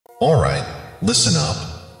Alright, listen up.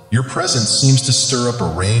 Your presence seems to stir up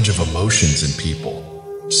a range of emotions in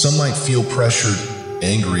people. Some might feel pressured,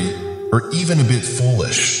 angry, or even a bit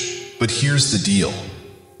foolish. But here's the deal.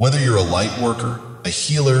 Whether you're a light worker, a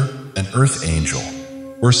healer, an earth angel,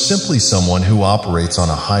 or simply someone who operates on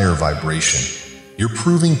a higher vibration, you're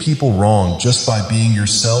proving people wrong just by being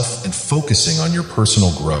yourself and focusing on your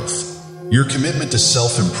personal growth. Your commitment to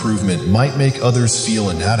self-improvement might make others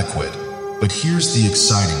feel inadequate, but here's the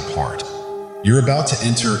exciting part. You're about to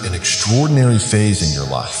enter an extraordinary phase in your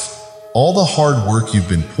life. All the hard work you've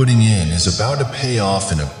been putting in is about to pay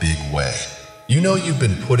off in a big way. You know you've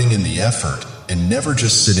been putting in the effort and never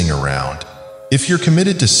just sitting around. If you're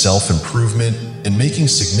committed to self-improvement and making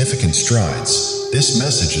significant strides, this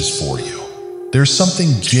message is for you. There's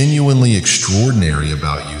something genuinely extraordinary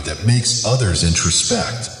about you that makes others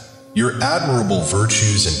introspect. Your admirable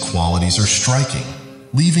virtues and qualities are striking,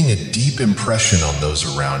 leaving a deep impression on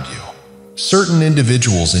those around you. Certain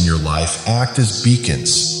individuals in your life act as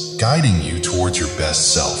beacons, guiding you towards your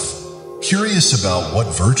best self. Curious about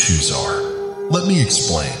what virtues are? Let me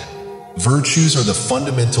explain. Virtues are the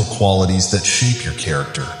fundamental qualities that shape your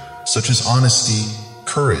character, such as honesty,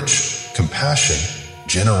 courage, compassion,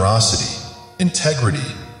 generosity, integrity,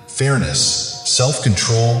 fairness,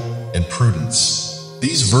 self-control, and prudence.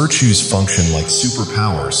 These virtues function like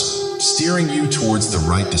superpowers, steering you towards the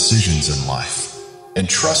right decisions in life. And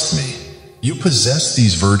trust me, you possess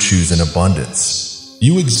these virtues in abundance.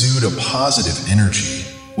 You exude a positive energy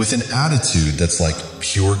with an attitude that's like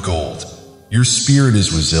pure gold. Your spirit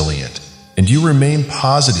is resilient, and you remain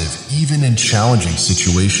positive even in challenging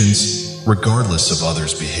situations, regardless of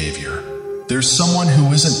others' behavior. There's someone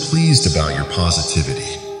who isn't pleased about your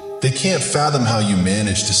positivity. They can't fathom how you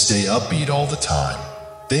manage to stay upbeat all the time.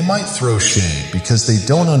 They might throw shade because they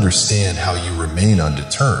don't understand how you remain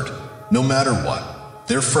undeterred, no matter what.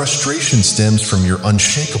 Their frustration stems from your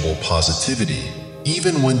unshakable positivity,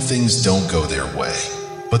 even when things don't go their way.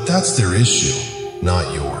 But that's their issue,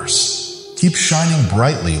 not yours. Keep shining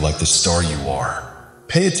brightly like the star you are.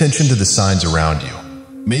 Pay attention to the signs around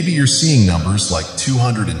you. Maybe you're seeing numbers like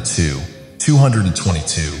 202,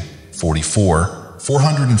 222, 44,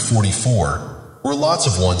 444, or lots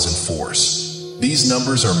of ones and fours. These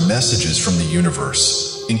numbers are messages from the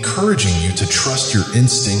universe, encouraging you to trust your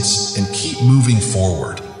instincts and keep moving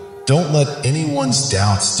forward. Don't let anyone's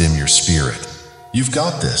doubts dim your spirit. You've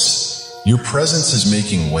got this. Your presence is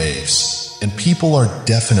making waves, and people are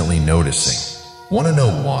definitely noticing. Want to know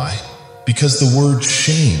why? Because the word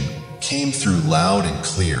shame came through loud and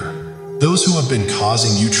clear. Those who have been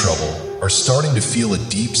causing you trouble are starting to feel a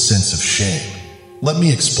deep sense of shame. Let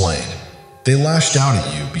me explain. They lashed out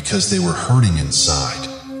at you because they were hurting inside.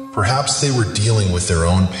 Perhaps they were dealing with their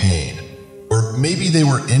own pain, or maybe they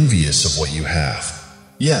were envious of what you have.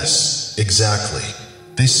 Yes, exactly.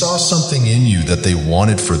 They saw something in you that they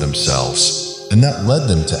wanted for themselves, and that led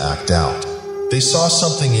them to act out. They saw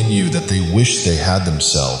something in you that they wished they had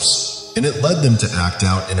themselves, and it led them to act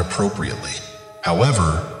out inappropriately.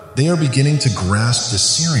 However, they are beginning to grasp the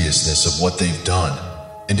seriousness of what they've done,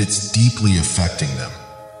 and it's deeply affecting them.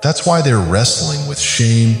 That's why they're wrestling with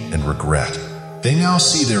shame and regret. They now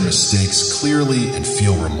see their mistakes clearly and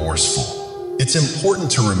feel remorseful. It's important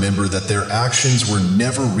to remember that their actions were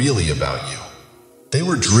never really about you. They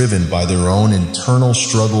were driven by their own internal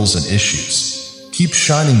struggles and issues. Keep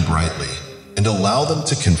shining brightly and allow them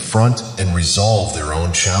to confront and resolve their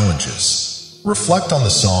own challenges. Reflect on the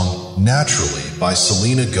song Naturally by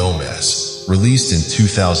Selena Gomez, released in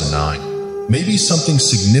 2009. Maybe something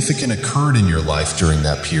significant occurred in your life during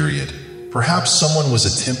that period. Perhaps someone was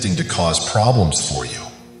attempting to cause problems for you.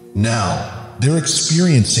 Now, they're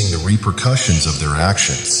experiencing the repercussions of their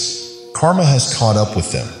actions. Karma has caught up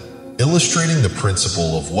with them, illustrating the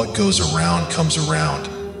principle of what goes around comes around.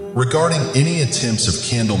 Regarding any attempts of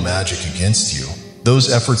candle magic against you,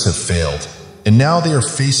 those efforts have failed, and now they are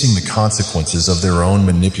facing the consequences of their own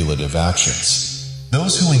manipulative actions.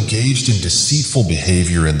 Those who engaged in deceitful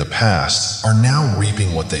behavior in the past are now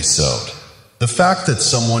reaping what they sowed. The fact that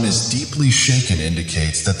someone is deeply shaken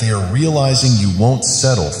indicates that they are realizing you won't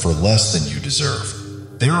settle for less than you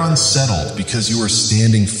deserve. They are unsettled because you are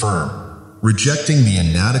standing firm, rejecting the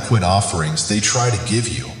inadequate offerings they try to give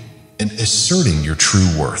you, and asserting your true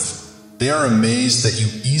worth. They are amazed that you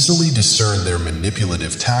easily discern their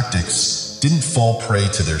manipulative tactics, didn't fall prey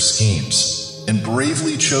to their schemes, and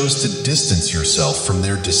bravely chose to distance yourself from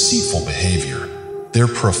their deceitful behavior. Their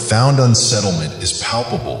profound unsettlement is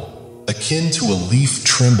palpable, akin to a leaf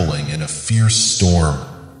trembling in a fierce storm.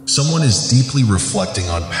 Someone is deeply reflecting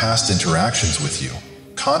on past interactions with you,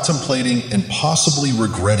 contemplating and possibly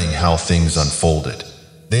regretting how things unfolded.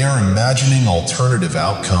 They are imagining alternative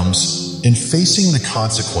outcomes and facing the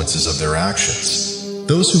consequences of their actions.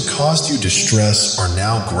 Those who caused you distress are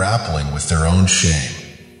now grappling with their own shame.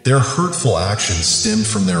 Their hurtful actions stemmed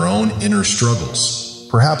from their own inner struggles,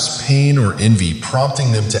 perhaps pain or envy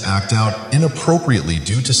prompting them to act out inappropriately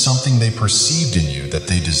due to something they perceived in you that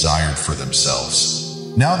they desired for themselves.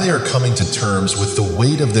 Now they are coming to terms with the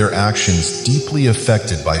weight of their actions, deeply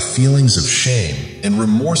affected by feelings of shame and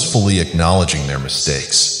remorsefully acknowledging their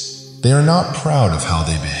mistakes. They are not proud of how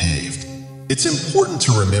they behaved. It's important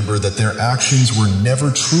to remember that their actions were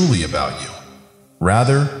never truly about you.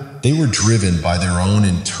 Rather, they were driven by their own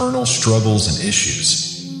internal struggles and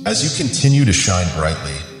issues. As you continue to shine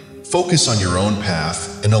brightly, focus on your own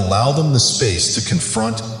path and allow them the space to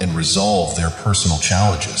confront and resolve their personal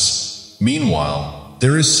challenges. Meanwhile,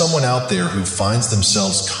 there is someone out there who finds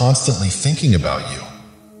themselves constantly thinking about you,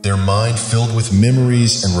 their mind filled with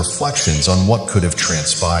memories and reflections on what could have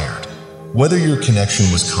transpired. Whether your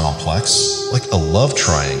connection was complex, like a love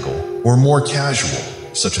triangle, or more casual,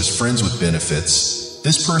 such as friends with benefits,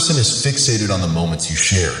 this person is fixated on the moments you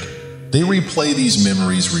shared. They replay these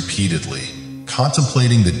memories repeatedly,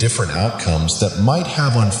 contemplating the different outcomes that might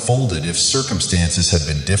have unfolded if circumstances had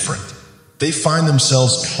been different. They find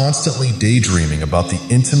themselves constantly daydreaming about the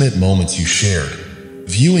intimate moments you shared,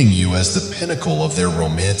 viewing you as the pinnacle of their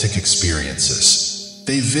romantic experiences.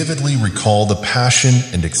 They vividly recall the passion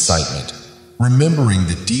and excitement, remembering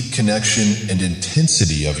the deep connection and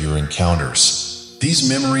intensity of your encounters. These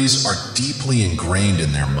memories are deeply ingrained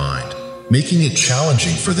in their mind, making it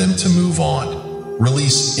challenging for them to move on.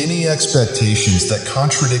 Release any expectations that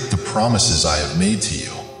contradict the promises I have made to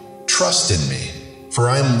you. Trust in me, for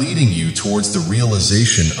I am leading you towards the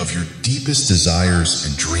realization of your deepest desires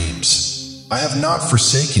and dreams. I have not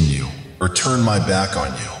forsaken you or turned my back on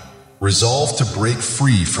you. Resolve to break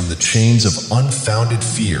free from the chains of unfounded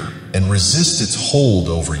fear and resist its hold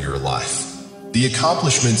over your life. The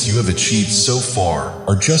accomplishments you have achieved so far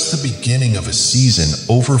are just the beginning of a season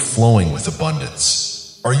overflowing with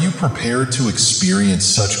abundance. Are you prepared to experience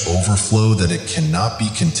such overflow that it cannot be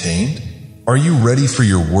contained? Are you ready for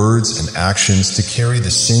your words and actions to carry the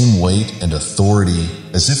same weight and authority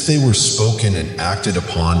as if they were spoken and acted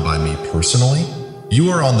upon by me personally? You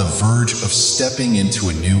are on the verge of stepping into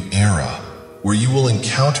a new era, where you will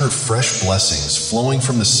encounter fresh blessings flowing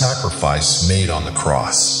from the sacrifice made on the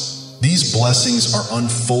cross. These blessings are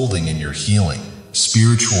unfolding in your healing,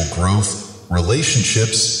 spiritual growth,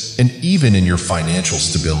 relationships, and even in your financial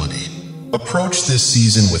stability. Approach this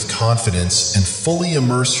season with confidence and fully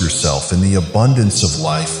immerse yourself in the abundance of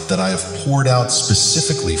life that I have poured out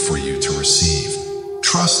specifically for you to receive.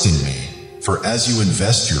 Trust in me, for as you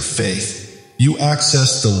invest your faith, you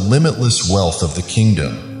access the limitless wealth of the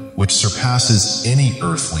kingdom, which surpasses any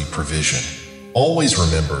earthly provision. Always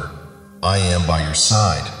remember, I am by your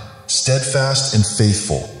side, steadfast and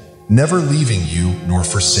faithful, never leaving you nor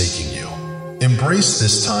forsaking you. Embrace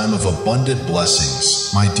this time of abundant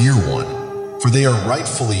blessings, my dear one, for they are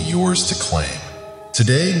rightfully yours to claim.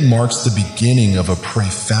 Today marks the beginning of a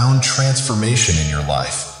profound transformation in your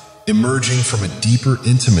life, emerging from a deeper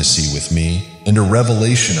intimacy with me and a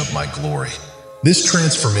revelation of my glory. This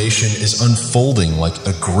transformation is unfolding like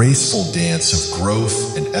a graceful dance of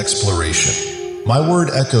growth and exploration. My word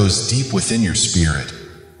echoes deep within your spirit,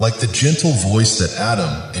 like the gentle voice that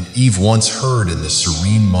Adam and Eve once heard in the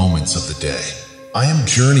serene moments of the day. I am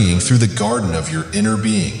journeying through the garden of your inner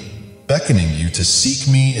being, beckoning you to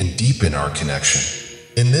seek me and deepen our connection.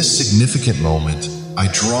 In this significant moment,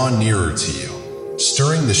 I draw nearer to you,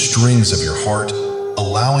 stirring the strings of your heart,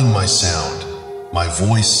 allowing my sound, my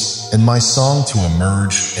voice, and my song to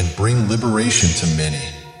emerge and bring liberation to many.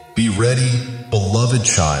 Be ready, beloved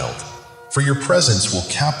child, for your presence will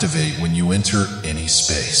captivate when you enter any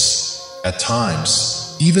space. At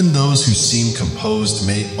times, even those who seem composed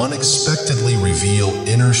may unexpectedly reveal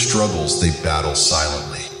inner struggles they battle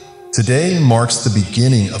silently. Today marks the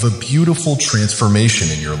beginning of a beautiful transformation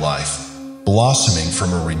in your life, blossoming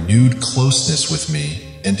from a renewed closeness with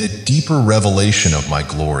me and a deeper revelation of my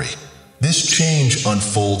glory. This change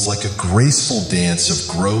unfolds like a graceful dance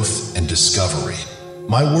of growth and discovery.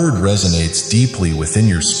 My word resonates deeply within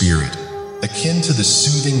your spirit, akin to the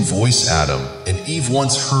soothing voice Adam and Eve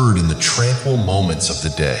once heard in the tranquil moments of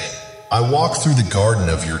the day. I walk through the garden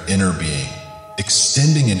of your inner being,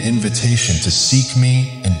 extending an invitation to seek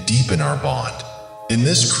me and deepen our bond. In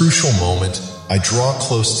this crucial moment, I draw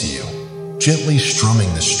close to you, gently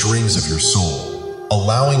strumming the strings of your soul,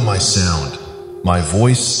 allowing my sound, my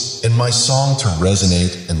voice, and my song to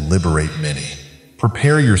resonate and liberate many.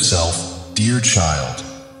 Prepare yourself, dear child,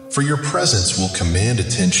 for your presence will command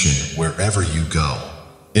attention wherever you go.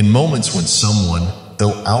 In moments when someone,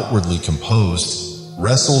 though outwardly composed,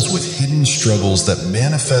 wrestles with hidden struggles that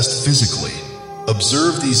manifest physically,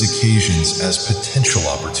 observe these occasions as potential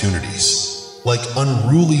opportunities. Like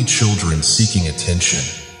unruly children seeking attention,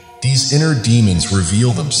 these inner demons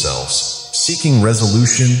reveal themselves, seeking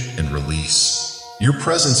resolution and release. Your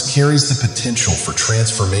presence carries the potential for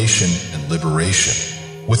transformation and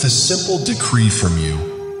liberation. With a simple decree from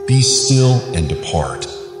you, be still and depart,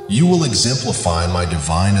 you will exemplify my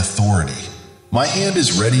divine authority. My hand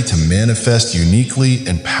is ready to manifest uniquely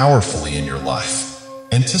and powerfully in your life.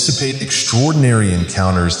 Anticipate extraordinary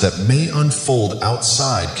encounters that may unfold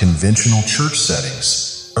outside conventional church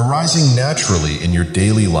settings, arising naturally in your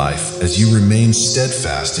daily life as you remain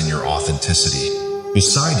steadfast in your authenticity.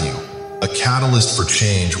 Beside you, a catalyst for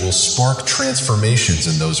change will spark transformations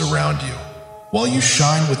in those around you, while you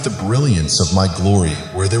shine with the brilliance of my glory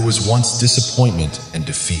where there was once disappointment and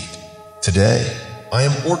defeat. Today, I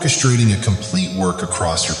am orchestrating a complete work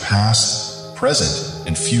across your past, present,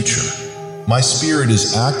 and future. My spirit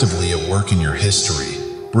is actively at work in your history,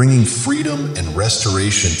 bringing freedom and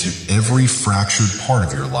restoration to every fractured part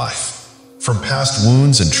of your life. From past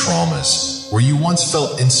wounds and traumas, where you once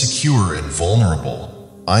felt insecure and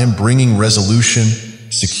vulnerable, I am bringing resolution,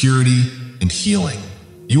 security, and healing.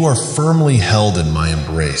 You are firmly held in my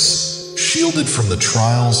embrace, shielded from the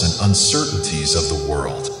trials and uncertainties of the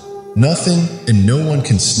world. Nothing and no one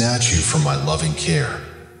can snatch you from my loving care.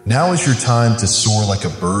 Now is your time to soar like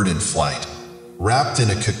a bird in flight, wrapped in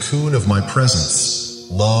a cocoon of my presence,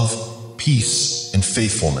 love, peace, and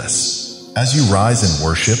faithfulness. As you rise in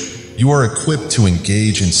worship, you are equipped to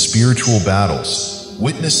engage in spiritual battles,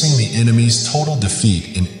 witnessing the enemy's total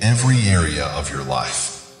defeat in every area of your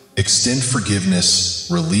life. Extend forgiveness,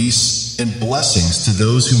 release, and blessings to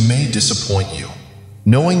those who may disappoint you,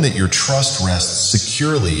 knowing that your trust rests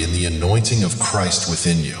securely in the anointing of Christ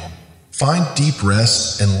within you. Find deep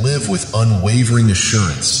rest and live with unwavering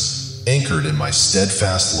assurance, anchored in my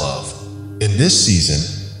steadfast love. In this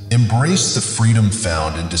season, embrace the freedom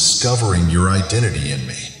found in discovering your identity in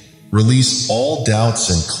me. Release all doubts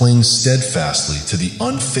and cling steadfastly to the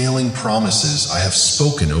unfailing promises I have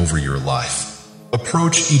spoken over your life.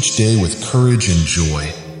 Approach each day with courage and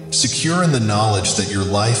joy, secure in the knowledge that your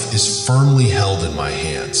life is firmly held in my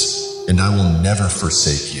hands, and I will never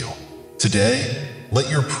forsake you. Today, let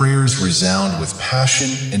your prayers resound with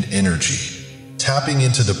passion and energy, tapping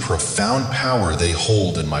into the profound power they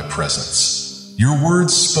hold in my presence. Your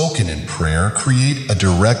words spoken in prayer create a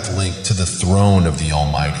direct link to the throne of the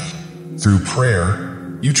Almighty. Through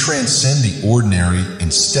prayer, you transcend the ordinary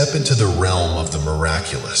and step into the realm of the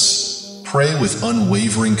miraculous. Pray with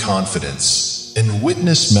unwavering confidence and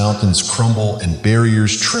witness mountains crumble and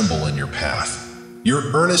barriers tremble in your path.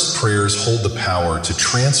 Your earnest prayers hold the power to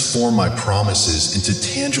transform my promises into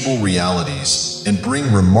tangible realities and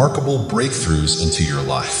bring remarkable breakthroughs into your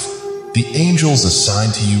life. The angels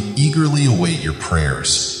assigned to you eagerly await your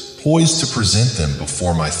prayers, poised to present them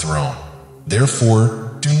before my throne.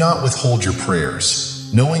 Therefore, do not withhold your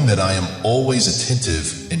prayers, knowing that I am always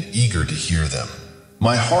attentive and eager to hear them.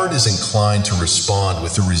 My heart is inclined to respond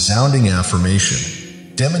with a resounding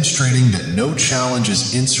affirmation, demonstrating that no challenge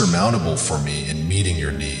is insurmountable for me in meeting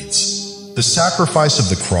your needs. The sacrifice of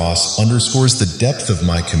the cross underscores the depth of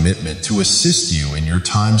my commitment to assist you in your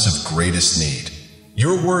times of greatest need.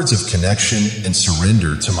 Your words of connection and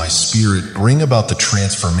surrender to my spirit bring about the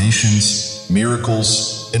transformations,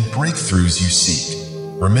 miracles, and breakthroughs you seek.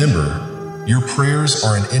 Remember, your prayers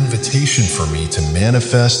are an invitation for me to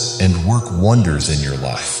manifest and work wonders in your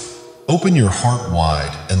life. Open your heart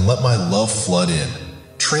wide and let my love flood in,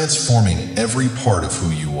 transforming every part of who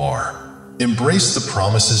you are. Embrace the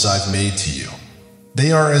promises I've made to you.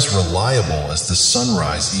 They are as reliable as the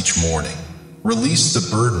sunrise each morning. Release the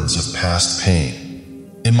burdens of past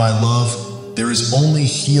pain. In my love, there is only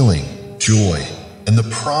healing, joy, and the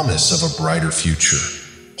promise of a brighter future.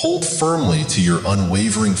 Hold firmly to your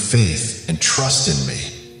unwavering faith and trust in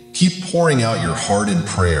me. Keep pouring out your heart in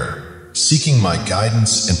prayer, seeking my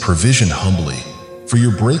guidance and provision humbly, for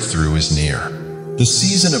your breakthrough is near. The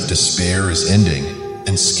season of despair is ending,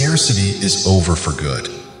 and scarcity is over for good.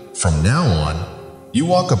 From now on, you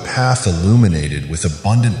walk a path illuminated with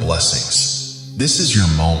abundant blessings. This is your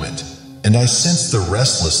moment, and I sense the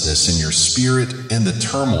restlessness in your spirit and the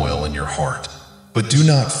turmoil in your heart. But do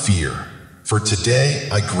not fear. For today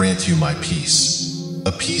I grant you my peace,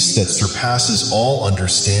 a peace that surpasses all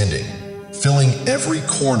understanding, filling every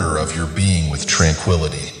corner of your being with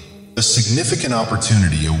tranquility. A significant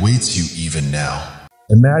opportunity awaits you even now.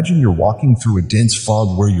 Imagine you're walking through a dense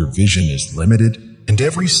fog where your vision is limited, and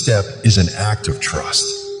every step is an act of trust.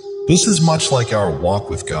 This is much like our walk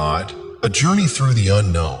with God, a journey through the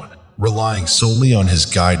unknown, relying solely on His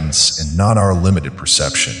guidance and not our limited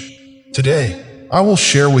perception. Today, I will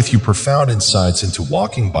share with you profound insights into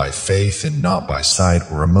walking by faith and not by sight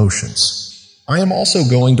or emotions. I am also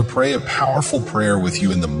going to pray a powerful prayer with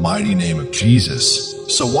you in the mighty name of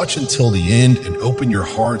Jesus, so watch until the end and open your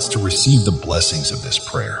hearts to receive the blessings of this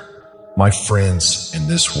prayer. My friends, in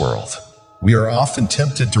this world, we are often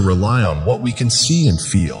tempted to rely on what we can see and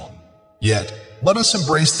feel. Yet, let us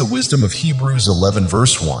embrace the wisdom of Hebrews 11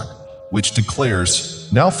 verse 1, which declares,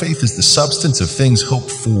 "Now faith is the substance of things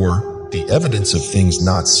hoped for, the evidence of things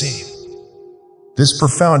not seen." This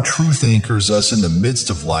profound truth anchors us in the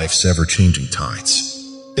midst of life's ever-changing tides.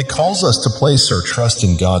 It calls us to place our trust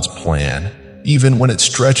in God's plan, even when it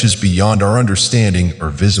stretches beyond our understanding or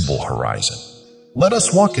visible horizon. Let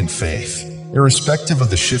us walk in faith, irrespective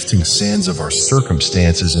of the shifting sands of our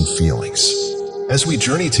circumstances and feelings. As we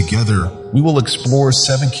journey together, we will explore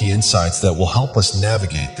 7 key insights that will help us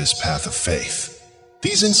navigate this path of faith.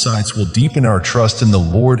 These insights will deepen our trust in the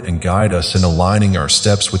Lord and guide us in aligning our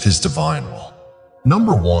steps with His divine will.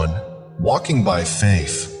 Number 1, walking by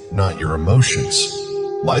faith, not your emotions.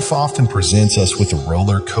 Life often presents us with a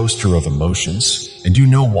roller coaster of emotions, and you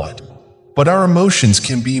know what? But our emotions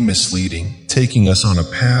can be misleading, taking us on a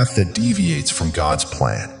path that deviates from God's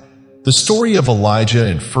plan. The story of Elijah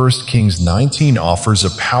in 1 Kings 19 offers a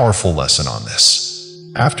powerful lesson on this.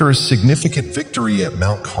 After a significant victory at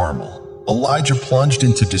Mount Carmel, Elijah plunged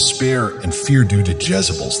into despair and fear due to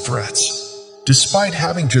Jezebel's threats. Despite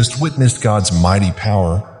having just witnessed God's mighty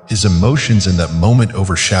power, his emotions in that moment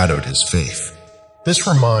overshadowed his faith. This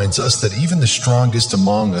reminds us that even the strongest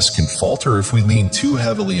among us can falter if we lean too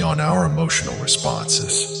heavily on our emotional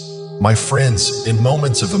responses. My friends, in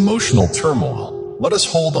moments of emotional turmoil, let us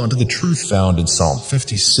hold on to the truth found in Psalm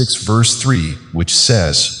 56 verse 3, which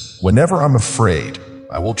says, "Whenever I'm afraid,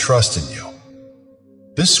 I will trust in you."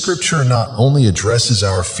 This scripture not only addresses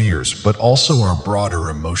our fears, but also our broader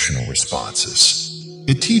emotional responses.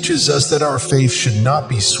 It teaches us that our faith should not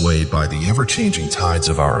be swayed by the ever-changing tides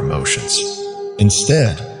of our emotions.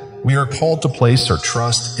 Instead, we are called to place our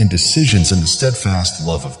trust and decisions in the steadfast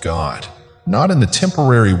love of God, not in the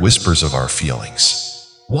temporary whispers of our feelings.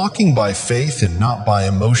 Walking by faith and not by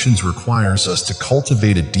emotions requires us to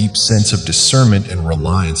cultivate a deep sense of discernment and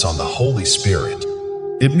reliance on the Holy Spirit.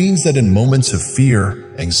 It means that in moments of fear,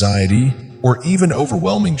 anxiety, or even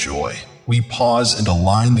overwhelming joy, we pause and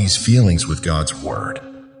align these feelings with God's Word.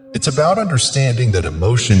 It's about understanding that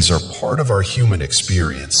emotions are part of our human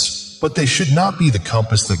experience, but they should not be the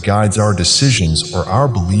compass that guides our decisions or our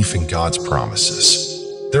belief in God's promises.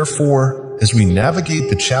 Therefore, as we navigate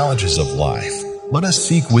the challenges of life, let us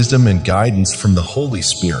seek wisdom and guidance from the Holy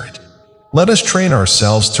Spirit. Let us train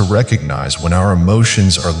ourselves to recognize when our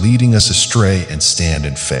emotions are leading us astray and stand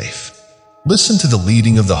in faith. Listen to the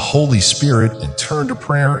leading of the Holy Spirit and turn to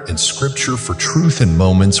prayer and Scripture for truth in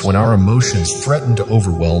moments when our emotions threaten to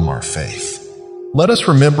overwhelm our faith. Let us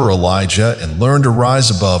remember Elijah and learn to rise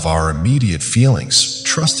above our immediate feelings,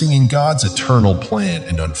 trusting in God's eternal plan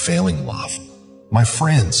and unfailing love. My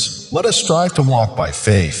friends, let us strive to walk by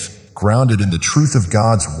faith, grounded in the truth of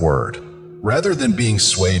God's Word, rather than being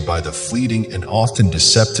swayed by the fleeting and often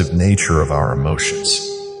deceptive nature of our emotions.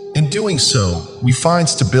 In doing so, we find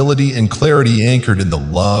stability and clarity anchored in the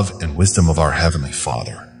love and wisdom of our Heavenly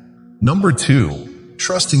Father. Number 2,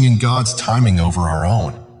 trusting in God's timing over our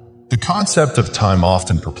own. The concept of time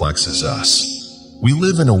often perplexes us. We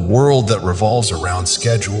live in a world that revolves around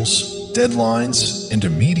schedules, deadlines, and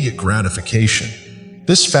immediate gratification.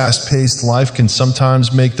 This fast-paced life can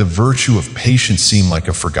sometimes make the virtue of patience seem like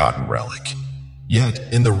a forgotten relic. Yet,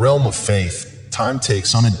 in the realm of faith, time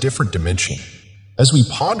takes on a different dimension. As we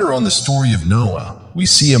ponder on the story of Noah, we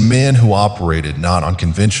see a man who operated not on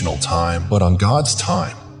conventional time, but on God's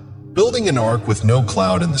time. Building an ark with no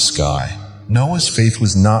cloud in the sky, Noah's faith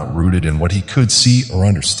was not rooted in what he could see or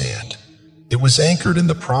understand. It was anchored in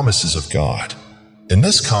the promises of God. In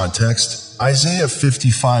this context, Isaiah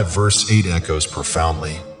 55 verse 8 echoes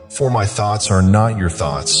profoundly, "For my thoughts are not your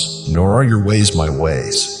thoughts, nor are your ways my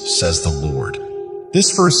ways, says the Lord."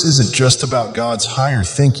 This verse isn't just about God's higher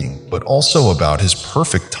thinking, but also about His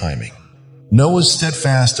perfect timing. Noah's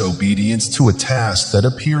steadfast obedience to a task that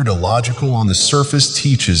appeared illogical on the surface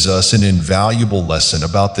teaches us an invaluable lesson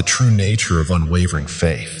about the true nature of unwavering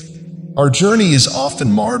faith. Our journey is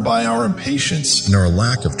often marred by our impatience and our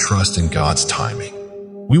lack of trust in God's timing.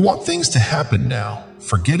 We want things to happen now,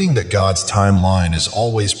 forgetting that God's timeline is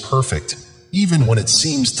always perfect, even when it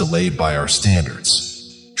seems delayed by our standards.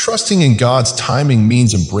 Trusting in God's timing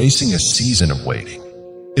means embracing a season of waiting.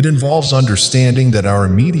 It involves understanding that our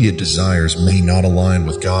immediate desires may not align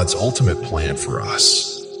with God's ultimate plan for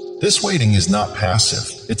us. This waiting is not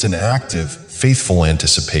passive, it's an active, faithful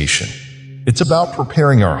anticipation. It's about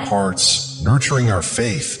preparing our hearts, nurturing our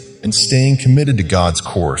faith, and staying committed to God's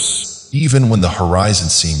course, even when the horizon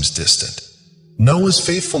seems distant. Noah's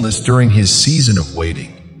faithfulness during his season of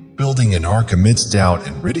waiting, building an ark amidst doubt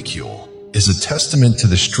and ridicule, is a testament to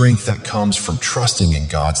the strength that comes from trusting in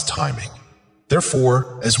God's timing.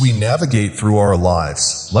 Therefore, as we navigate through our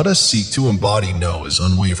lives, let us seek to embody Noah's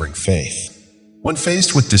unwavering faith. When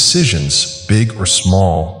faced with decisions, big or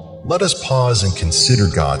small, let us pause and consider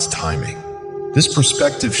God's timing. This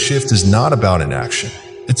perspective shift is not about inaction.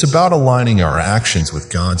 It's about aligning our actions with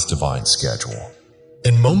God's divine schedule.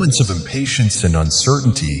 In moments of impatience and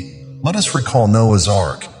uncertainty, let us recall Noah's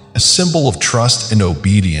Ark, a symbol of trust and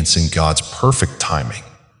obedience in God's perfect timing.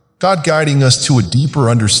 God guiding us to a deeper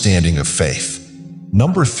understanding of faith.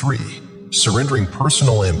 Number 3, surrendering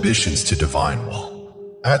personal ambitions to divine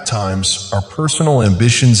will. At times, our personal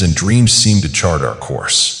ambitions and dreams seem to chart our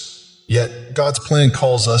course. Yet, God's plan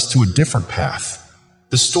calls us to a different path.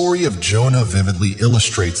 The story of Jonah vividly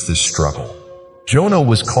illustrates this struggle. Jonah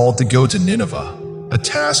was called to go to Nineveh, a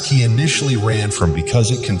task he initially ran from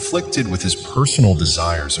because it conflicted with his personal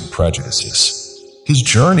desires and prejudices. His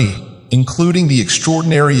journey, including the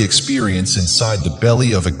extraordinary experience inside the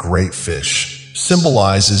belly of a great fish,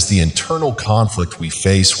 symbolizes the internal conflict we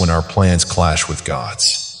face when our plans clash with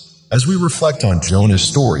God's. As we reflect on Jonah's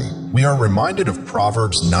story, we are reminded of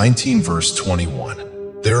Proverbs 19 verse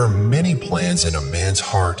 21. There are many plans in a man's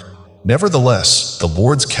heart, nevertheless, the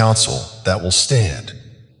Lord's counsel that will stand.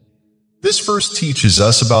 This verse teaches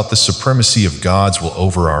us about the supremacy of God's will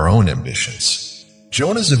over our own ambitions.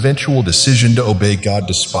 Jonah's eventual decision to obey God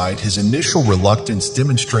despite his initial reluctance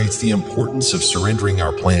demonstrates the importance of surrendering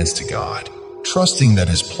our plans to God, trusting that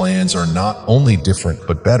his plans are not only different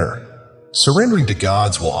but better. Surrendering to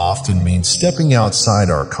God's will often mean stepping outside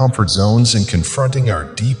our comfort zones and confronting our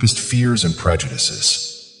deepest fears and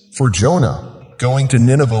prejudices. For Jonah, going to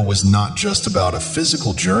Nineveh was not just about a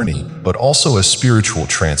physical journey, but also a spiritual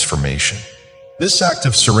transformation. This act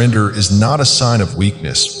of surrender is not a sign of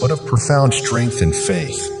weakness, but of profound strength and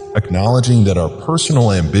faith, acknowledging that our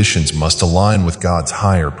personal ambitions must align with God's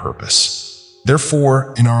higher purpose.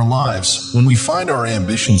 Therefore, in our lives, when we find our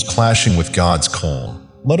ambitions clashing with God's call,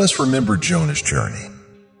 let us remember Jonah's journey.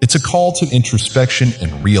 It's a call to introspection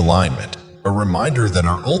and realignment, a reminder that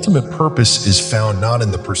our ultimate purpose is found not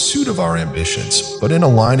in the pursuit of our ambitions, but in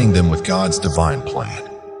aligning them with God's divine plan.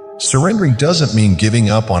 Surrendering doesn't mean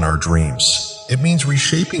giving up on our dreams. It means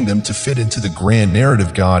reshaping them to fit into the grand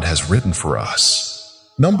narrative God has written for us.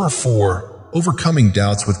 Number 4, overcoming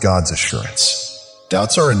doubts with God's assurance.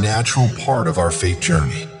 Doubts are a natural part of our faith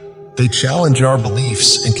journey. They challenge our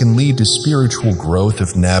beliefs and can lead to spiritual growth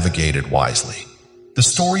if navigated wisely. The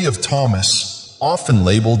story of Thomas, often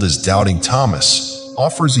labeled as Doubting Thomas,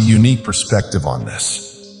 offers a unique perspective on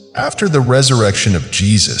this. After the resurrection of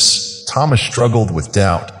Jesus, Thomas struggled with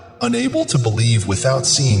doubt, unable to believe without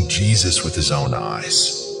seeing Jesus with his own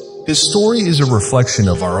eyes. His story is a reflection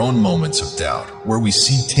of our own moments of doubt, where we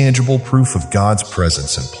see tangible proof of God's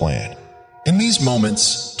presence and plan. In these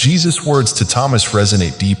moments, Jesus' words to Thomas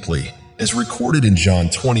resonate deeply, as recorded in John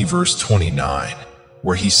 20 verse 29,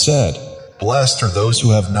 where he said, "Blessed are those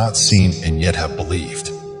who have not seen and yet have believed."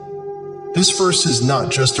 This verse is not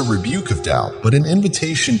just a rebuke of doubt, but an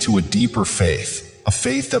invitation to a deeper faith, a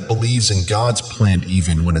faith that believes in God's plan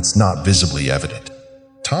even when it's not visibly evident.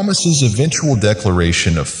 Thomas's eventual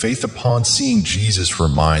declaration of faith upon seeing Jesus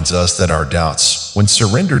reminds us that our doubts, when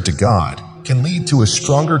surrendered to God, can lead to a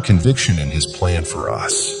stronger conviction in His plan for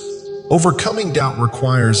us. Overcoming doubt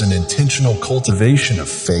requires an intentional cultivation of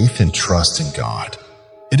faith and trust in God.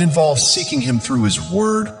 It involves seeking Him through His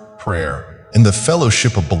Word, prayer, and the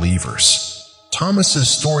fellowship of believers. Thomas's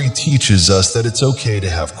story teaches us that it's okay to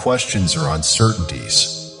have questions or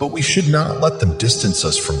uncertainties, but we should not let them distance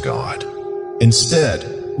us from God.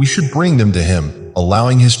 Instead, we should bring them to Him,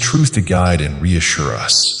 allowing His truth to guide and reassure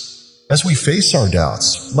us. As we face our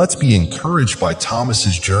doubts, let's be encouraged by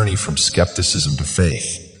Thomas's journey from skepticism to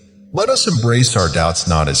faith. Let us embrace our doubts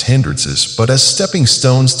not as hindrances, but as stepping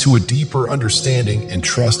stones to a deeper understanding and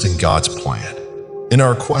trust in God's plan. In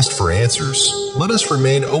our quest for answers, let us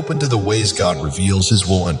remain open to the ways God reveals His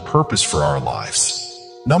will and purpose for our lives.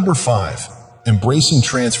 Number 5, embracing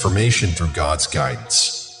transformation through God's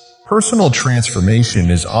guidance. Personal transformation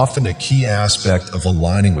is often a key aspect of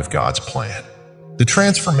aligning with God's plan. The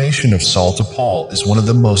transformation of Saul to Paul is one of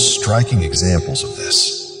the most striking examples of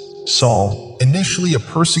this. Saul, initially a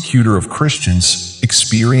persecutor of Christians,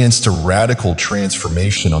 experienced a radical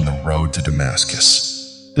transformation on the road to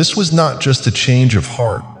Damascus. This was not just a change of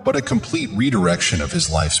heart, but a complete redirection of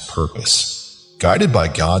his life's purpose. Guided by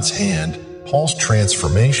God's hand, Paul's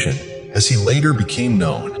transformation, as he later became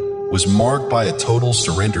known, was marked by a total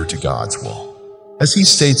surrender to God's will. As he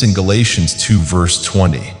states in Galatians 2 verse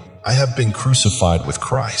 20, "I have been crucified with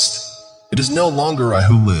Christ. It is no longer I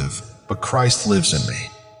who live, but Christ lives in me."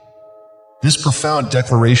 This profound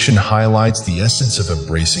declaration highlights the essence of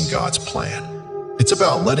embracing God's plan. It's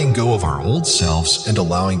about letting go of our old selves and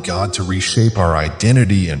allowing God to reshape our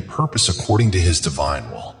identity and purpose according to His divine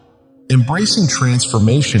will. Embracing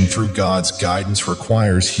transformation through God's guidance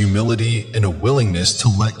requires humility and a willingness to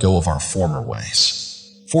let go of our former ways.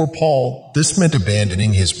 For Paul, this meant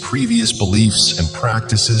abandoning his previous beliefs and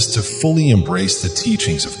practices to fully embrace the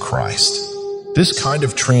teachings of Christ. This kind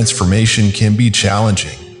of transformation can be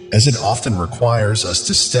challenging, as it often requires us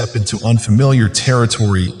to step into unfamiliar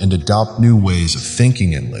territory and adopt new ways of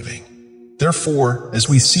thinking and living. Therefore, as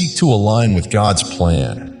we seek to align with God's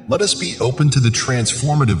plan, let us be open to the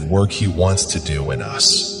transformative work He wants to do in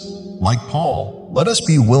us. Like Paul, let us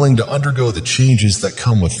be willing to undergo the changes that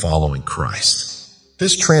come with following Christ.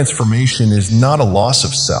 This transformation is not a loss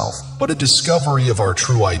of self, but a discovery of our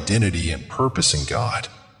true identity and purpose in God.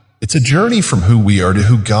 It's a journey from who we are to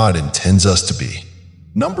who God intends us to be.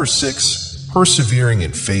 Number 6, persevering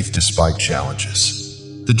in faith despite challenges.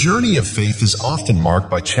 The journey of faith is often marked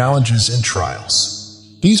by challenges and trials.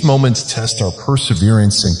 These moments test our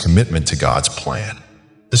perseverance and commitment to God's plan.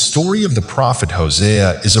 The story of the prophet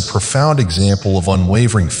Hosea is a profound example of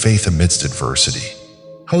unwavering faith amidst adversity.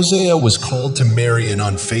 Hosea was called to marry an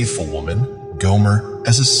unfaithful woman, Gomer,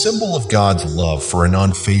 as a symbol of God's love for an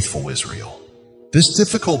unfaithful Israel. This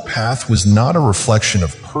difficult path was not a reflection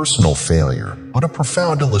of personal failure, but a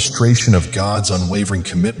profound illustration of God's unwavering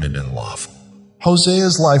commitment and love.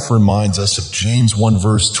 Hosea's life reminds us of James 1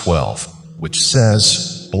 verse 12, which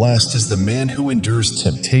says, "Blessed is the man who endures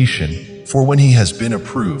temptation, for when he has been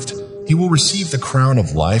approved, he will receive the crown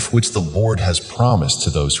of life which the Lord has promised to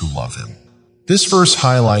those who love Him." This verse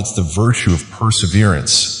highlights the virtue of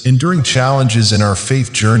perseverance. Enduring challenges in our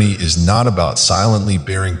faith journey is not about silently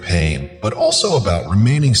bearing pain, but also about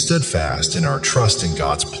remaining steadfast in our trust in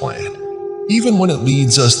God's plan. Even when it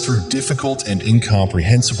leads us through difficult and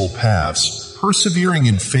incomprehensible paths, persevering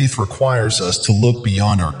in faith requires us to look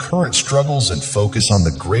beyond our current struggles and focus on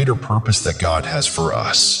the greater purpose that God has for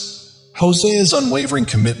us. Hosea's unwavering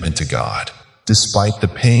commitment to God, despite the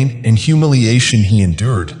pain and humiliation he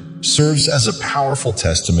endured, serves as a powerful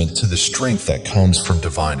testament to the strength that comes from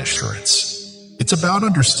divine assurance. It's about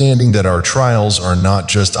understanding that our trials are not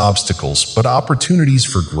just obstacles, but opportunities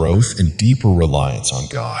for growth and deeper reliance on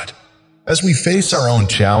God. As we face our own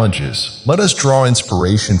challenges, let us draw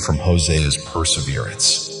inspiration from Hosea's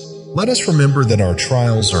perseverance. Let us remember that our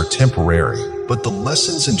trials are temporary, but the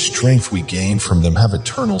lessons and strength we gain from them have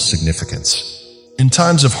eternal significance. In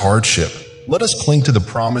times of hardship, let us cling to the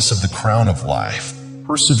promise of the crown of life,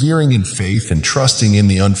 persevering in faith and trusting in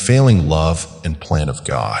the unfailing love and plan of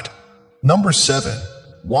God. Number 7,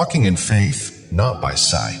 walking in faith, not by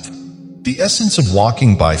sight. The essence of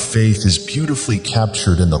walking by faith is beautifully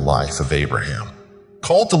captured in the life of Abraham.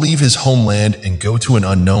 Called to leave his homeland and go to an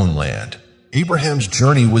unknown land, Abraham's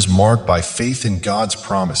journey was marked by faith in God's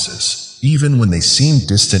promises, even when they seemed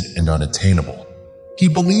distant and unattainable. He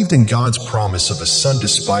believed in God's promise of a son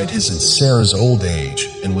despite his and Sarah's old age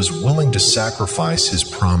and was willing to sacrifice his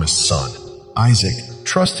promised son, Isaac,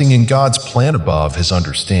 trusting in God's plan above his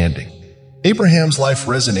understanding. Abraham's life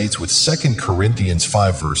resonates with 2 Corinthians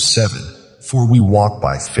 5 verse 7, "For we walk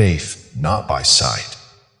by faith, not by sight."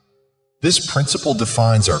 This principle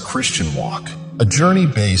defines our Christian walk, a journey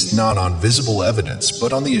based not on visible evidence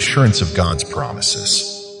but on the assurance of God's promises.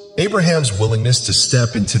 Abraham's willingness to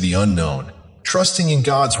step into the unknown, trusting in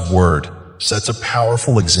God's word, sets a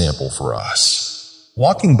powerful example for us.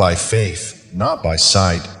 Walking by faith, not by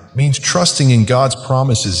sight, means trusting in God's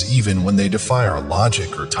promises even when they defy our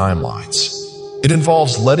logic or timelines. It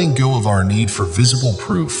involves letting go of our need for visible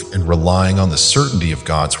proof and relying on the certainty of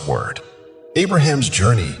God's word. Abraham's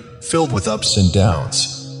journey, filled with ups and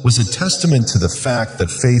downs, was a testament to the fact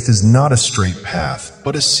that faith is not a straight path,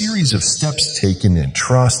 but a series of steps taken in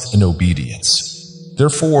trust and obedience.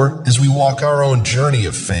 Therefore, as we walk our own journey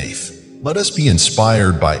of faith, let us be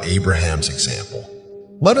inspired by Abraham's example.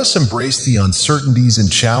 Let us embrace the uncertainties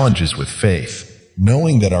and challenges with faith,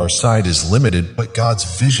 knowing that our sight is limited but God's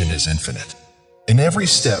vision is infinite. In every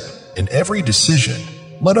step, in every decision,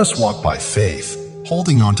 let us walk by faith,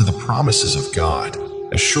 holding on to the promises of God.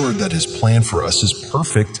 assured that His plan for us is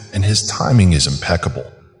perfect and His timing is impeccable.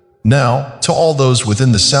 Now, to all those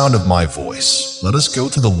within the sound of my voice, let us go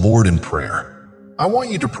to the Lord in prayer. I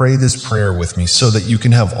want you to pray this prayer with me so that you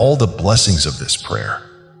can have all the blessings of this prayer.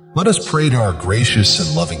 Let us pray to our gracious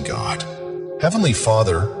and loving God. Heavenly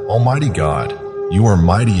Father, Almighty God, you are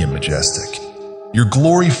mighty and majestic. Your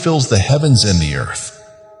glory fills the heavens and the earth.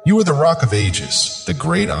 You are the Rock of Ages, the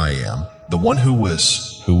great I Am, the one who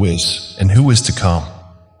was, and who is to come.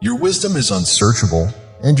 Your wisdom is unsearchable,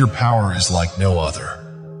 and your power is like no other.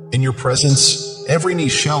 In your presence, every knee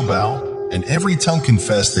shall bow, and every tongue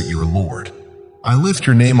confess that you are Lord. I lift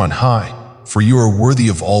your name on high, for you are worthy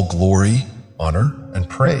of all glory, honor, and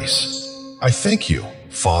praise. I thank you,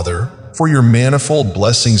 Father, for your manifold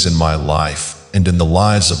blessings in my life and in the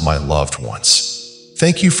lives of my loved ones.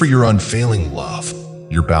 Thank you for your unfailing love,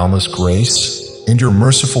 your boundless grace, and your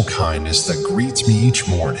merciful kindness that greets me each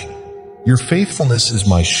morning. Your faithfulness is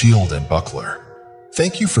my shield and buckler.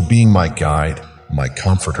 Thank you for being my guide, my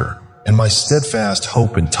comforter, and my steadfast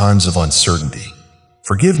hope in times of uncertainty.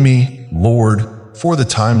 Forgive me, Lord, for the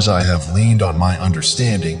times I have leaned on my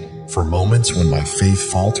understanding, for moments when my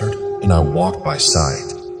faith faltered and I walked by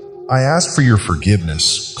sight. I ask for your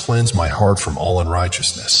forgiveness, cleanse my heart from all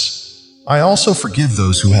unrighteousness. I also forgive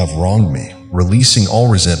those who have wronged me, releasing all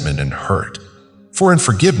resentment and hurt. For in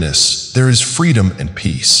forgiveness there is freedom and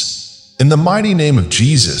peace. In the mighty name of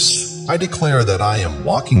Jesus, I declare that I am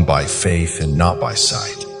walking by faith and not by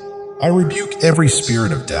sight. I rebuke every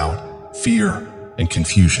spirit of doubt, fear, and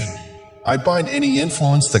confusion. I bind any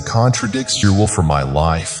influence that contradicts your will for my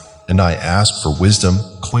life, and I ask for wisdom,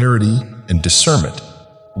 clarity, and discernment.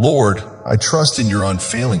 Lord, I trust in your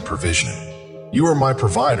unfailing provision. You are my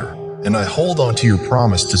provider, and I hold on to your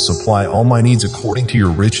promise to supply all my needs according to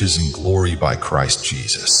your riches and glory by Christ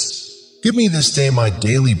Jesus. Give me this day my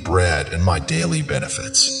daily bread and my daily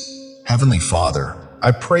benefits. Heavenly Father,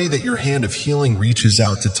 I pray that your hand of healing reaches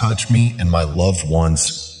out to touch me and my loved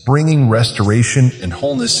ones, bringing restoration and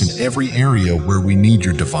wholeness in every area where we need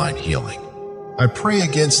your divine healing. I pray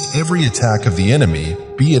against every attack of the enemy,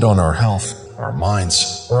 be it on our health, our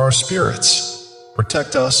minds, or our spirits.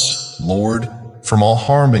 Protect us, Lord, from all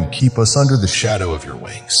harm and keep us under the shadow of your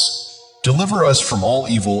wings. Deliver us from all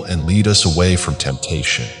evil and lead us away from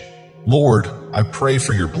temptation. Lord, I pray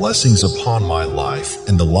for your blessings upon my life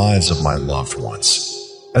and the lives of my loved ones.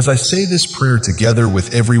 As I say this prayer together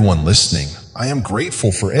with everyone listening, I am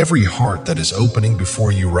grateful for every heart that is opening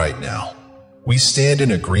before you right now. We stand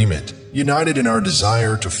in agreement, united in our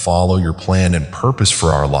desire to follow your plan and purpose for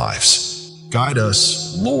our lives. Guide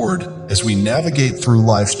us, Lord, as we navigate through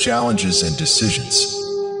life's challenges and decisions.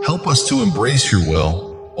 Help us to embrace your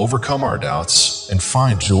will, overcome our doubts, and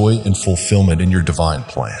find joy and fulfillment in your divine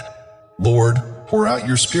plan. Lord, pour out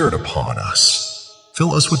your Spirit upon us.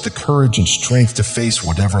 Fill us with the courage and strength to face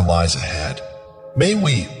whatever lies ahead. May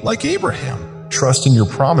we, like Abraham, trust in your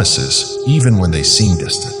promises even when they seem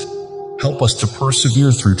distant. Help us to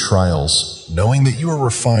persevere through trials, knowing that you are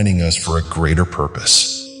refining us for a greater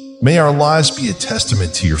purpose. May our lives be a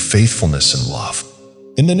testament to your faithfulness and love.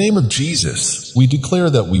 In the name of Jesus, we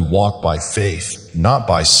declare that we walk by faith, not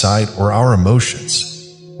by sight or our emotions.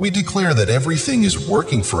 We declare that everything is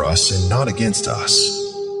working for us and not against us.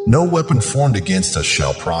 No weapon formed against us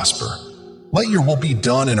shall prosper. Let your will be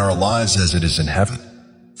done in our lives as it is in heaven.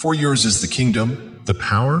 For yours is the kingdom, the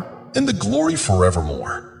power, and the glory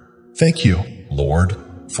forevermore. Thank you, Lord,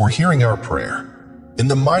 for hearing our prayer. In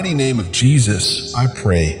the mighty name of Jesus, I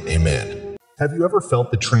pray, amen. Have you ever felt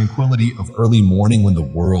the tranquility of early morning when the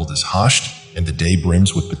world is hushed and the day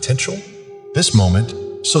brims with potential? This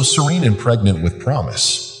moment, so serene and pregnant with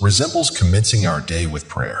promise, resembles commencing our day with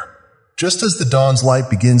prayer. Just as the dawn's light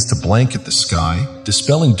begins to blanket the sky,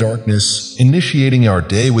 dispelling darkness, initiating our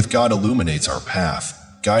day with God illuminates our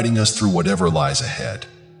path, guiding us through whatever lies ahead.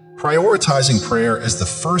 Prioritizing prayer as the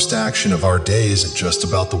first action of our day isn't just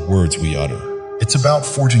about the words we utter. It's about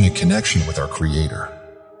forging a connection with our Creator.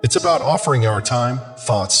 It's about offering our time,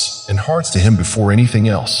 thoughts, and hearts to Him before anything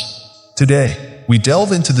else. Today, we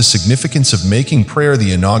delve into the significance of making prayer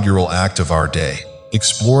the inaugural act of our day,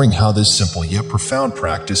 exploring how this simple yet profound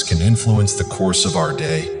practice can influence the course of our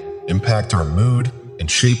day, impact our mood, and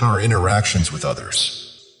shape our interactions with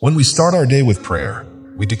others. When we start our day with prayer,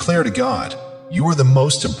 we declare to God, "You are the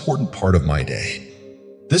most important part of my day."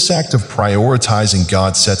 This act of prioritizing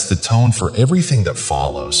God sets the tone for everything that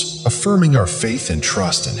follows, affirming our faith and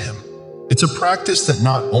trust in Him. It's a practice that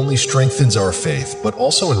not only strengthens our faith, but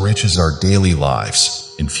also enriches our daily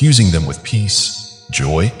lives, infusing them with peace,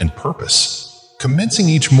 joy, and purpose. Commencing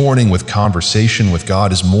each morning with conversation with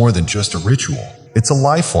God is more than just a ritual. It's a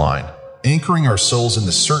lifeline, anchoring our souls in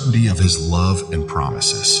the certainty of His love and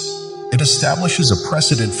promises. It establishes a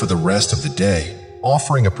precedent for the rest of the day,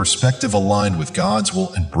 offering a perspective aligned with God's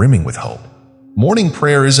will and brimming with hope. Morning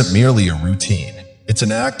prayer isn't merely a routine. It's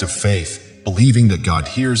an act of faith, believing that God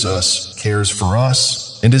hears us, cares for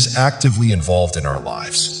us, and is actively involved in our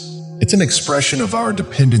lives. It's an expression of our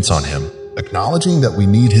dependence on Him, acknowledging that we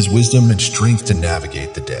need His wisdom and strength to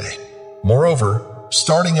navigate the day. Moreover,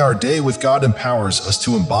 starting our day with God empowers us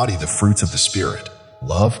to embody the fruits of the Spirit: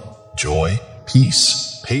 love, joy,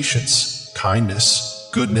 peace, patience, kindness,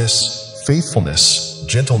 goodness, faithfulness,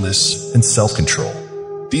 gentleness, and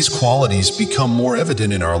self-control. These qualities become more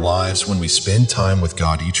evident in our lives when we spend time with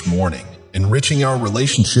God each morning, enriching our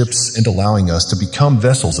relationships and allowing us to become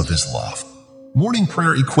vessels of His love. Morning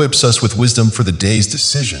prayer equips us with wisdom for the day's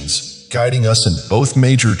decisions, guiding us in both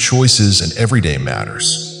major choices and everyday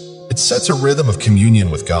matters. It sets a rhythm of communion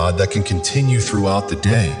with God that can continue throughout the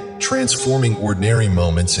day, transforming ordinary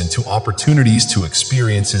moments into opportunities to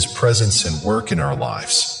experience His presence and work in our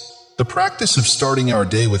lives. The practice of starting our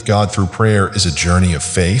day with God through prayer is a journey of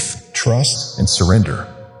faith, trust, and surrender.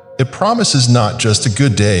 It promises not just a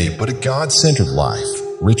good day, but a God-centered life,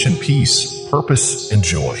 rich in peace, purpose, and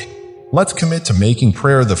joy. Let's commit to making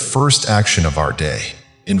prayer the first action of our day,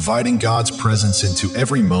 inviting God's presence into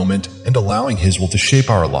every moment and allowing His will to shape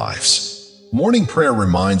our lives. Morning prayer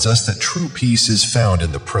reminds us that true peace is found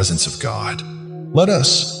in the presence of God. Let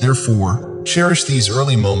us, therefore, cherish these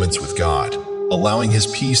early moments with God, allowing His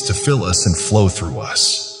peace to fill us and flow through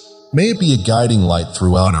us. May it be a guiding light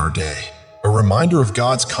throughout our day, a reminder of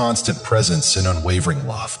God's constant presence and unwavering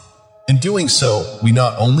love. In doing so, we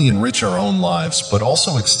not only enrich our own lives, but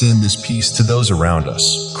also extend this peace to those around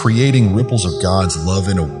us, creating ripples of God's love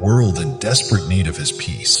in a world in desperate need of His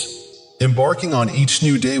peace. Embarking on each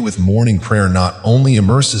new day with morning prayer not only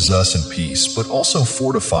immerses us in peace, but also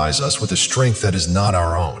fortifies us with a strength that is not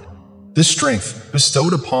our own. This strength,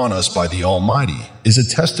 bestowed upon us by the Almighty, is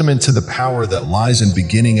a testament to the power that lies in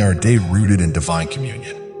beginning our day rooted in divine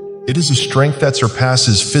communion. It is a strength that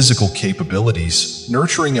surpasses physical capabilities,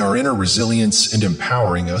 nurturing our inner resilience and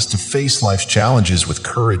empowering us to face life's challenges with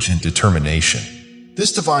courage and determination.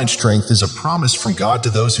 This divine strength is a promise from God to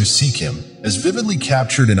those who seek Him, as vividly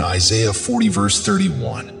captured in Isaiah 40 verse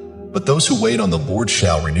 31. But those who wait on the Lord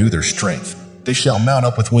shall renew their strength. They shall mount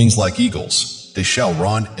up with wings like eagles. They shall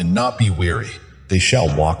run and not be weary. They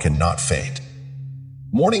shall walk and not faint.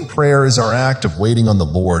 Morning prayer is our act of waiting on the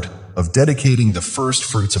Lord, of dedicating the first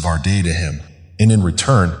fruits of our day to Him, and in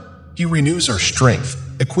return, He renews our strength,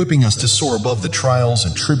 equipping us to soar above the trials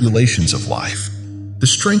and tribulations of life. The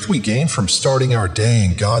strength we gain from starting our day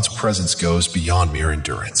in God's presence goes beyond mere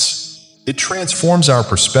endurance. It transforms our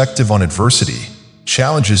perspective on adversity.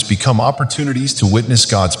 Challenges become opportunities to witness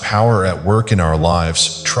God's power at work in our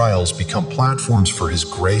lives, trials become platforms for His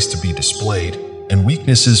grace to be displayed, and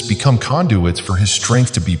weaknesses become conduits for His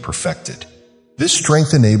strength to be perfected. This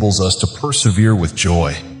strength enables us to persevere with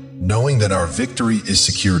joy, knowing that our victory is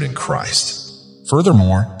secured in Christ.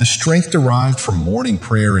 Furthermore, the strength derived from morning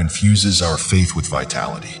prayer infuses our faith with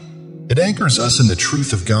vitality. It anchors us in the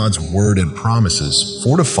truth of God's word and promises,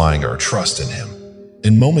 fortifying our trust in Him.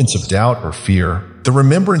 In moments of doubt or fear, the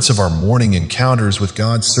remembrance of our morning encounters with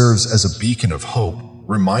God serves as a beacon of hope,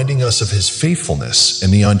 reminding us of His faithfulness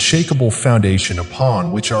and the unshakable foundation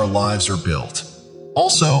upon which our lives are built.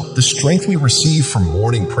 Also, the strength we receive from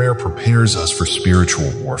morning prayer prepares us for spiritual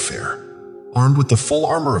warfare. Armed with the full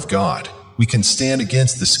armor of God, we can stand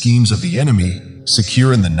against the schemes of the enemy,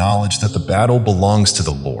 secure in the knowledge that the battle belongs to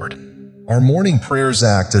the Lord. Our morning prayers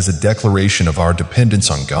act as a declaration of our dependence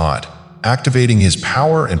on God, activating His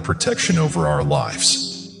power and protection over our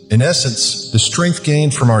lives. In essence, the strength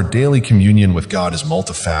gained from our daily communion with God is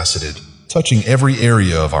multifaceted, touching every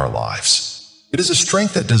area of our lives. It is a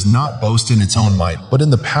strength that does not boast in its own might, but in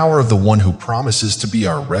the power of the One who promises to be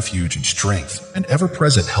our refuge and strength, and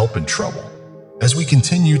ever-present help in trouble. As we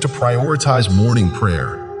continue to prioritize morning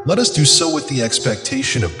prayer, let us do so with the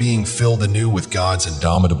expectation of being filled anew with God's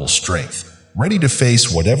indomitable strength, ready to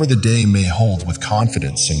face whatever the day may hold with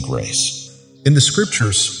confidence and grace. In the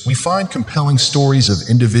Scriptures, we find compelling stories of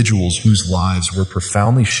individuals whose lives were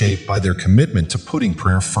profoundly shaped by their commitment to putting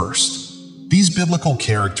prayer first. These biblical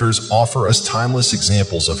characters offer us timeless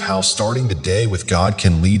examples of how starting the day with God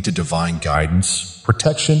can lead to divine guidance,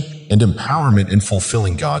 protection, and empowerment in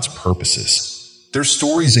fulfilling God's purposes. Their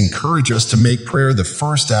stories encourage us to make prayer the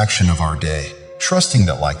first action of our day, trusting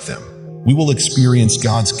that, like them, we will experience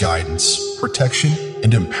God's guidance, protection,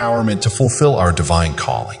 and empowerment to fulfill our divine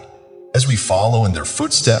calling. As we follow in their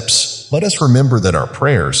footsteps, let us remember that our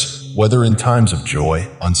prayers, whether in times of joy,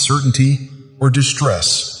 uncertainty, or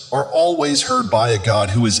distress, are always heard by a God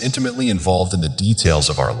who is intimately involved in the details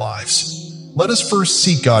of our lives. Let us first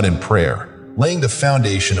seek God in prayer, laying the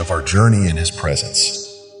foundation of our journey in His presence.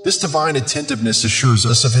 This divine attentiveness assures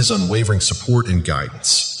us of His unwavering support and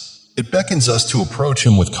guidance. It beckons us to approach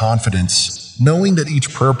Him with confidence, knowing that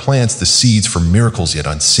each prayer plants the seeds for miracles yet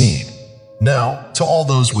unseen. Now, to all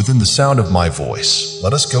those within the sound of my voice,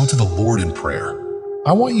 let us go to the Lord in prayer.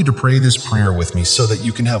 I want you to pray this prayer with me so that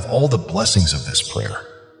you can have all the blessings of this prayer.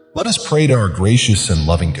 Let us pray to our gracious and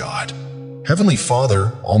loving God. Heavenly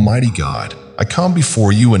Father, Almighty God, I come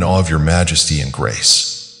before you in awe of your majesty and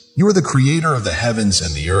grace. You are the creator of the heavens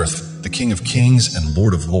and the earth, the King of kings and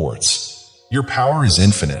Lord of lords. Your power is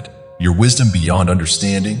infinite, your wisdom beyond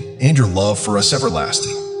understanding, and your love for us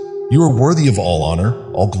everlasting. You are worthy of all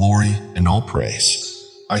honor, all glory, and all praise.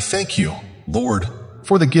 I thank you, Lord,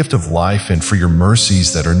 for the gift of life and for your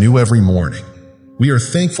mercies that are new every morning. We are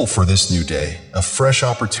thankful for this new day, a fresh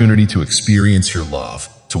opportunity to experience your love,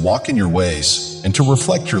 to walk in your ways, and to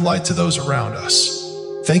reflect your light to those around us.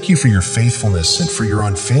 Thank you for your faithfulness and for your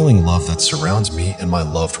unfailing love that surrounds me and my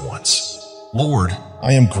loved ones. Lord,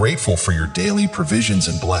 I am grateful for your daily provisions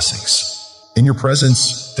and blessings. In your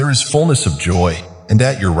presence, there is fullness of joy, and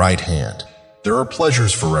at your right hand, there are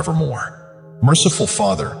pleasures forevermore. Merciful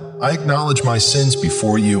Father, I acknowledge my sins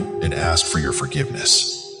before you and ask for your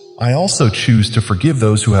forgiveness. I also choose to forgive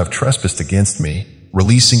those who have trespassed against me,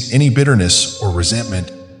 releasing any bitterness or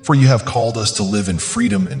resentment, for you have called us to live in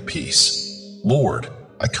freedom and peace. Lord,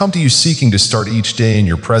 I come to you seeking to start each day in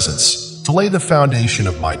your presence, to lay the foundation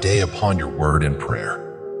of my day upon your word and prayer.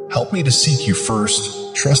 Help me to seek you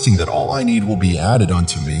first, trusting that all I need will be added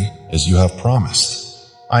unto me as you have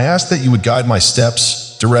promised. I ask that you would guide my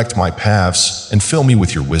steps, direct my paths, and fill me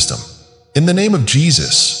with your wisdom. In the name of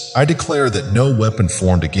Jesus, I declare that no weapon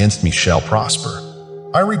formed against me shall prosper.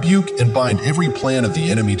 I rebuke and bind every plan of the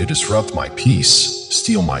enemy to disrupt my peace,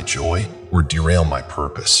 steal my joy, or derail my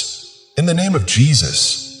purpose. In the name of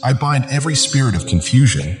Jesus, I bind every spirit of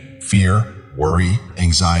confusion, fear, worry,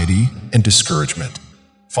 anxiety, and discouragement.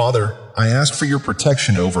 Father, I ask for your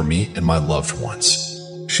protection over me and my loved ones.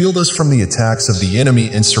 Shield us from the attacks of the enemy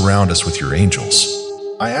and surround us with your angels.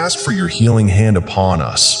 I ask for your healing hand upon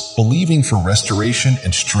us, believing for restoration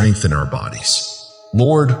and strength in our bodies.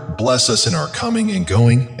 Lord, bless us in our coming and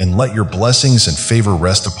going, and let your blessings and favor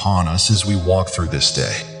rest upon us as we walk through this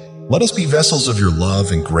day. Let us be vessels of your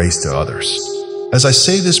love and grace to others. As I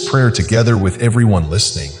say this prayer together with everyone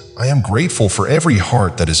listening, I am grateful for every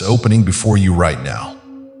heart that is opening before you right now.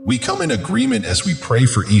 We come in agreement as we pray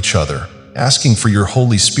for each other, asking for your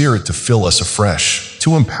Holy Spirit to fill us afresh,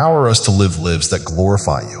 to empower us to live lives that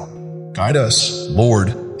glorify you. Guide us, Lord,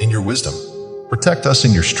 in your wisdom. Protect us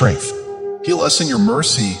in your strength. Heal us in your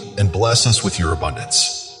mercy, and bless us with your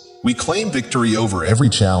abundance. We claim victory over every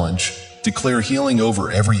challenge, declare healing over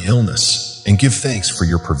every illness, and give thanks for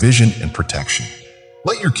your provision and protection.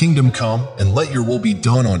 Let your kingdom come, and let your will be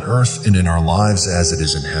done on earth and in our lives as it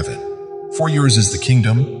is in heaven. For yours is the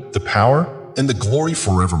kingdom, the power, and the glory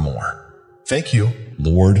forevermore. Thank you,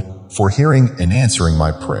 Lord, for hearing and answering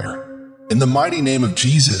my prayer. In the mighty name of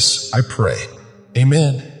Jesus, I pray.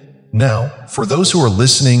 Amen. Now, for those who are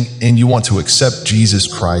listening and you want to accept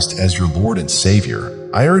Jesus Christ as your Lord and Savior,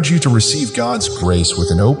 I urge you to receive God's grace with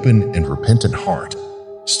an open and repentant heart.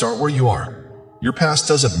 Start where you are. Your past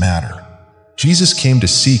doesn't matter. Jesus came to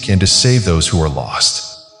seek and to save those who are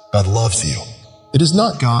lost. God loves you. It is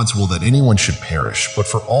not God's will that anyone should perish, but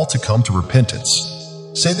for all to come to repentance.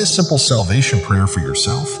 Say this simple salvation prayer for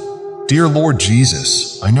yourself. Dear Lord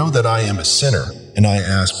Jesus, I know that I am a sinner, and I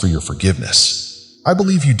ask for your forgiveness. I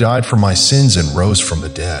believe you died for my sins and rose from the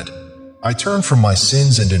dead. I turn from my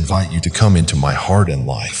sins and invite you to come into my heart and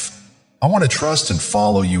life. I want to trust and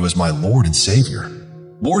follow you as my Lord and Savior.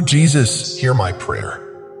 Lord Jesus, hear my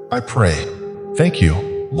prayer. I pray. Thank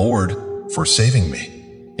you, Lord, for saving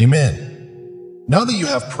me. Amen. Now that you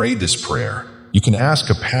have prayed this prayer, you can ask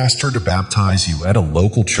a pastor to baptize you at a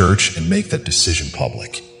local church and make that decision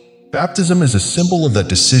public. Baptism is a symbol of that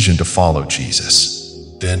decision to follow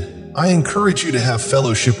Jesus. Then, I encourage you to have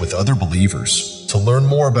fellowship with other believers, to learn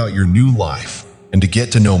more about your new life, and to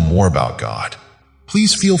get to know more about God.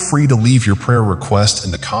 Please feel free to leave your prayer request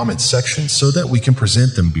in the comments section so that we can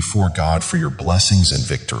present them before God for your blessings and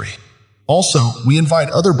victory. Also, we invite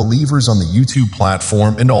other believers on the YouTube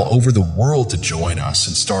platform and all over the world to join us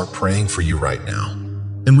and start praying for you right now.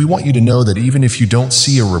 And we want you to know that even if you don't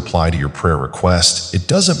see a reply to your prayer request, it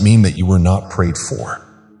doesn't mean that you were not prayed for.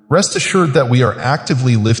 Rest assured that we are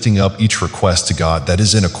actively lifting up each request to God that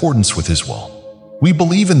is in accordance with His will. We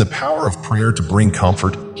believe in the power of prayer to bring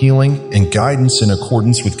comfort, healing, and guidance in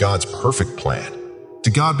accordance with God's perfect plan. To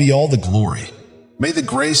God be all the glory. May the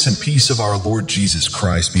grace and peace of our Lord Jesus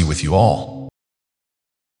Christ be with you all.